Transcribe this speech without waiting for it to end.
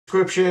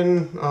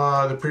Description,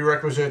 the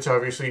prerequisites.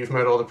 Obviously you've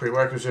met all the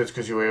prerequisites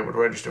because you were able to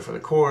register for the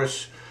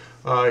course.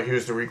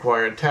 Here's the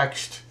required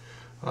text.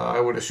 I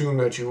would assume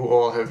that you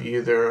all have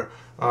either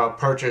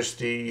purchased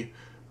the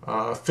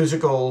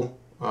physical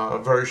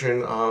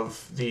version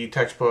of the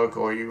textbook,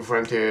 or you've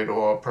rented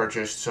or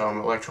purchased some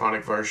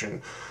electronic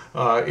version.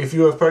 If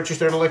you have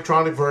purchased an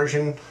electronic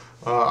version,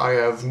 I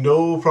have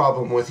no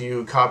problem with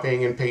you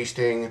copying and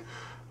pasting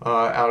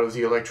out of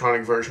the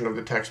electronic version of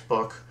the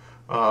textbook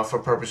for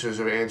purposes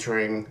of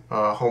answering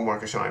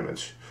homework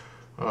assignments.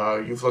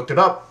 You've looked it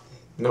up,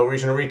 no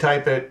reason to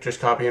retype it, just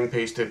copy and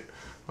paste it.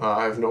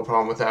 I have no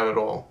problem with that at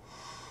all.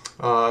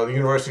 The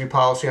university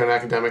policy on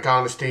academic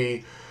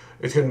honesty,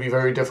 it's going to be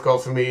very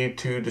difficult for me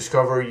to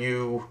discover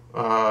you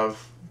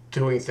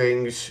doing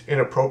things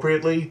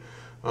inappropriately,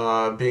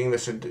 being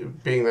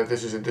that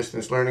this is a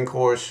distance learning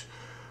course.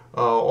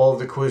 All of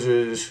the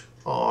quizzes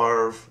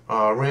are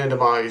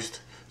randomized,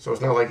 so it's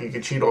not like you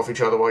can cheat off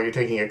each other while you're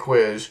taking a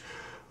quiz.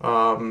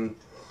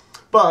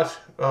 But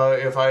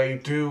if I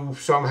do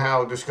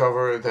somehow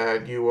discover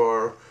that you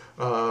are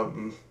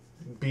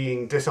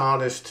being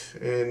dishonest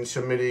in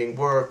submitting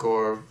work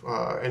or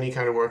any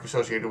kind of work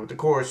associated with the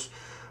course,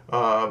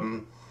 I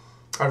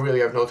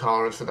really have no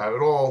tolerance for that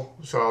at all.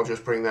 So I'll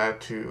just bring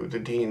that to the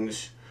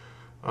dean's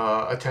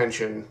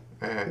attention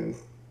and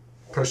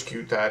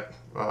persecute that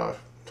to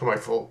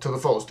the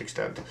fullest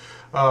extent.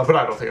 But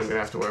I don't think I'm going to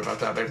have to worry about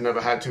that. I've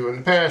never had to in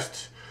the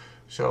past,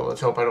 so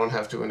let's hope I don't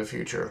have to in the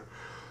future.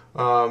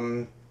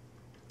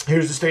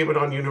 Here's the statement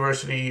on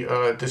university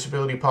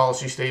disability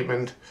policy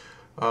statement.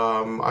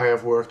 I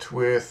have worked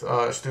with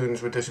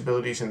students with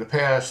disabilities in the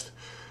past.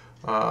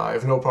 I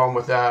have no problem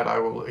with that. I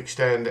will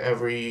extend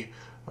every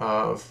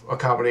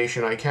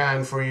accommodation I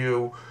can for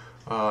you.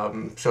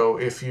 So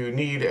if you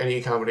need any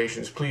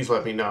accommodations, please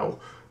let me know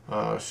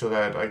so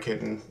that I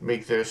can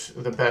make this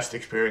the best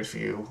experience for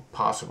you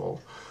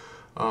possible.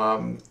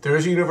 There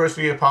is a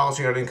university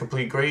policy on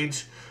incomplete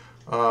grades.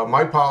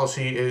 My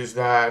policy is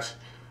that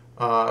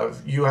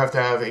you have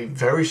to have a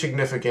very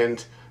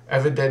significant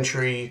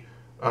evidentiary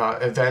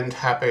event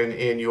happen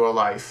in your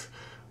life.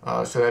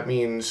 So that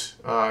means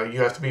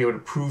you have to be able to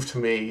prove to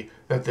me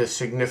that this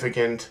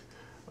significant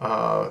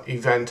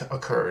event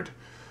occurred.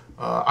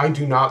 I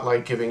do not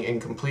like giving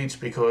incompletes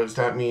because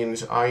that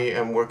means I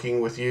am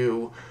working with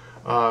you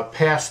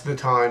past the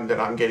time that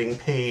I'm getting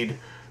paid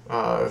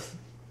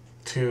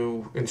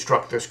to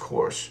instruct this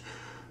course.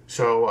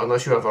 So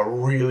unless you have a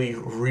really,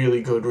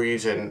 really good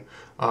reason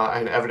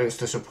and evidence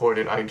to support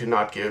it, I do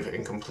not give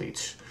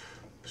incompletes.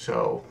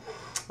 So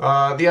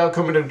the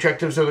outcome and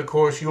objectives of the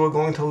course, you are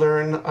going to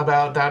learn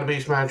about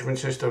database management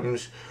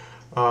systems,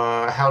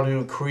 how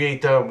to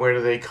create them, where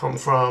do they come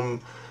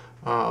from,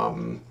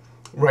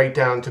 right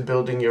down to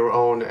building your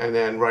own and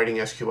then writing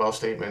SQL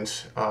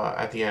statements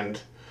at the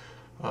end.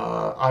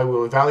 I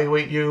will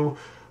evaluate you.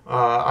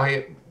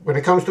 When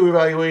it comes to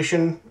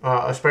evaluation,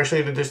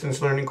 especially in a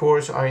distance learning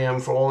course, I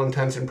am, for all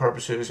intents and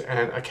purposes,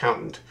 an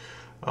accountant.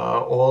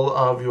 All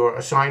of your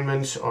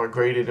assignments are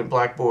graded in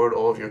Blackboard.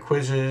 All of your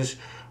quizzes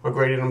are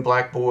graded in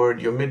Blackboard.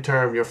 Your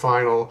midterm, your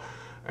final,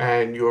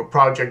 and your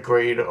project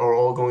grade are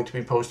all going to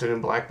be posted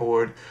in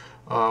Blackboard.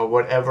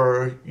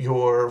 Whatever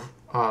your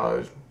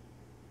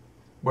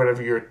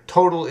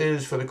total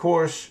is for the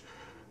course,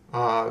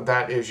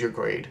 that is your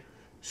grade.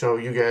 So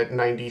you get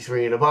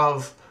 93 and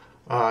above,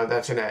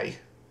 that's an A.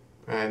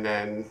 And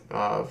then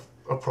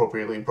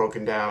appropriately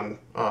broken down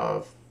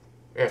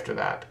after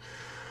that.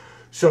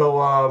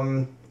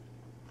 So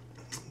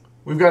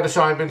we've got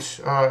assignments.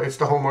 It's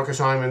the homework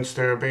assignments.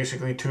 They're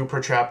basically 2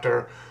 per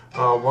chapter,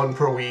 1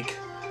 per week.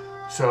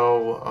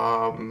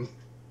 So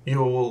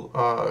you'll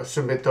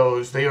submit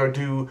those. They are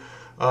due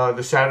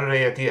the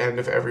Saturday at the end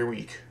of every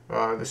week,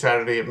 the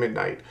Saturday at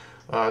midnight.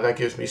 That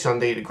gives me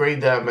Sunday to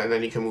grade them, and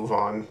then you can move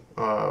on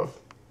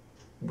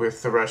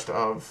with the rest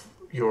of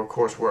your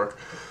coursework.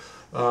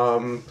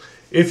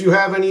 If you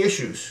have any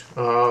issues,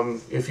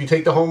 if you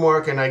take the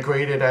homework and I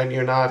grade it and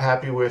you're not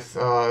happy with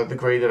the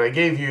grade that I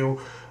gave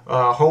you,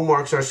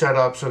 homeworks are set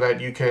up so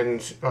that you can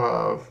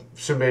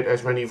submit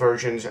as many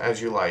versions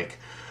as you like.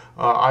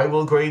 I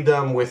will grade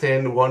them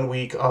within 1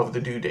 week of the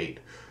due date.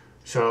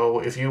 So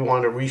if you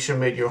want to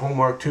resubmit your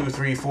homework 2,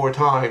 3, 4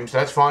 times,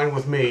 that's fine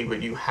with me,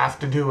 but you have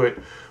to do it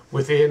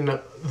within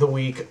the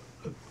week,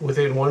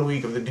 within 1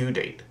 week of the due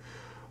date.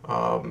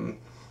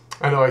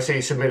 I know I say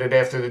submit it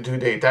after the due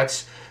date.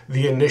 That's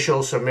the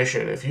initial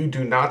submission. If you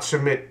do not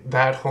submit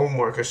that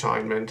homework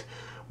assignment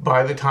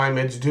by the time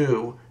it's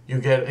due, you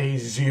get a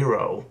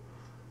 0.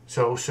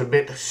 So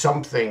submit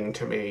something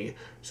to me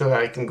so that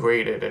I can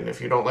grade it. And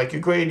if you don't like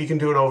your grade, you can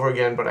do it over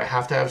again, but I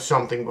have to have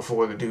something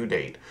before the due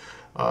date.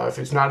 If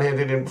it's not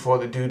handed in before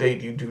the due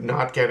date, you do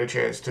not get a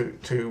chance to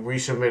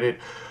resubmit it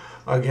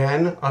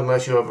again,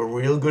 unless you have a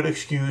real good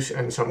excuse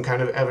and some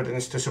kind of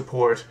evidence to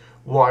support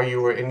why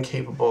you were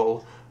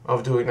incapable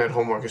of doing that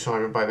homework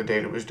assignment by the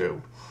date it was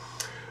due.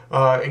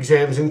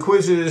 Exams and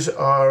quizzes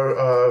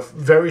are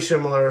very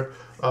similar,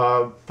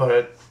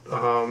 but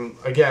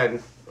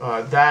again,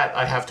 that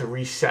I have to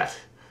reset.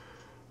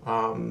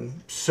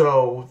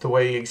 So the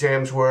way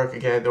exams work,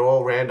 again, they're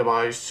all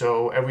randomized,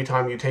 so every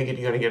time you take it,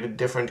 you're going to get a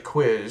different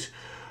quiz.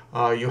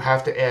 You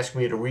have to ask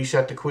me to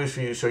reset the quiz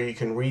for you so you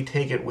can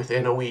retake it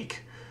within a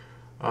week.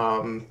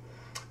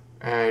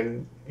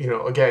 And, you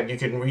know, again, you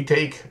can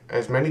retake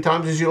as many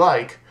times as you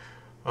like,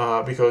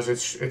 because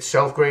it's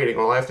self-grading.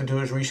 All I have to do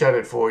is reset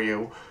it for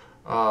you,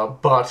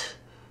 but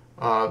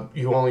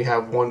you only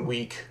have 1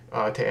 week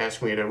to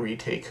ask me to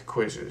retake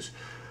quizzes.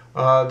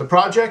 The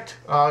project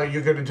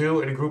you're going to do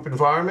in a group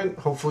environment,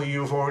 hopefully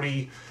you've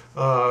already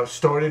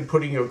started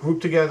putting your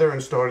group together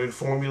and started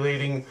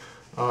formulating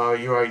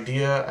your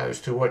idea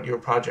as to what your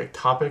project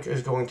topic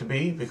is going to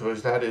be,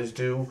 because that is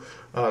due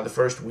the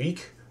first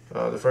week.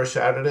 The first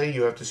Saturday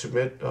you have to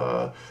submit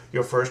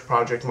your first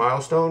project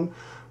milestone.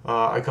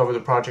 I cover the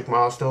project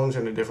milestones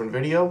in a different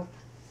video.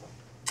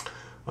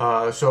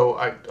 So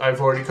I've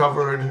already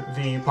covered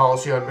the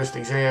policy on missed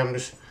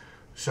exams.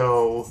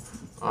 So,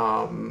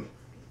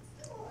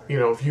 you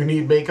know, if you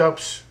need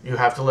makeups, you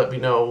have to let me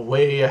know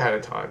way ahead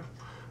of time.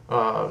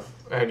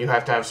 And you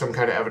have to have some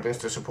kind of evidence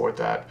to support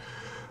that.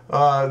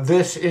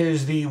 This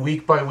is the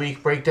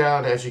week-by-week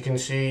breakdown. As you can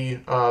see,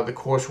 the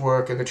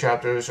coursework and the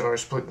chapters are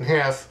split in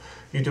half.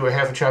 You do a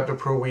half a chapter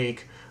per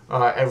week,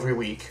 every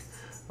week.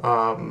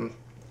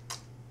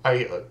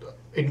 I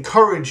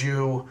encourage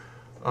you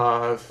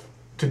to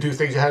do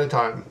things ahead of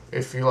time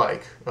if you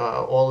like.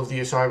 All of the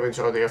assignments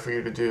are there for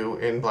you to do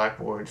in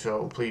Blackboard,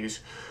 so please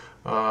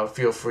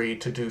feel free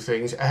to do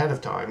things ahead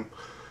of time.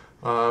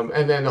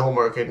 And then the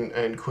homework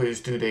and quiz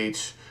due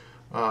dates,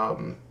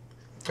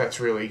 that's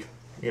really,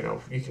 you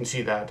know, you can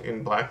see that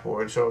in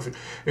Blackboard. So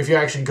if you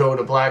actually go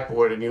to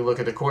Blackboard and you look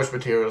at the course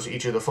materials,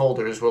 each of the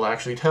folders will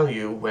actually tell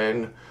you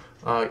when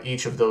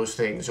each of those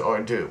things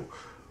are due.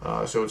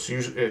 So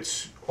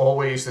it's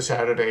always the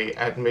Saturday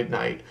at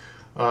midnight,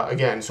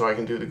 again, so I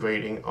can do the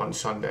grading on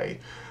Sunday.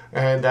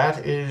 And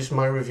that is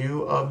my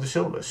review of the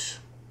syllabus.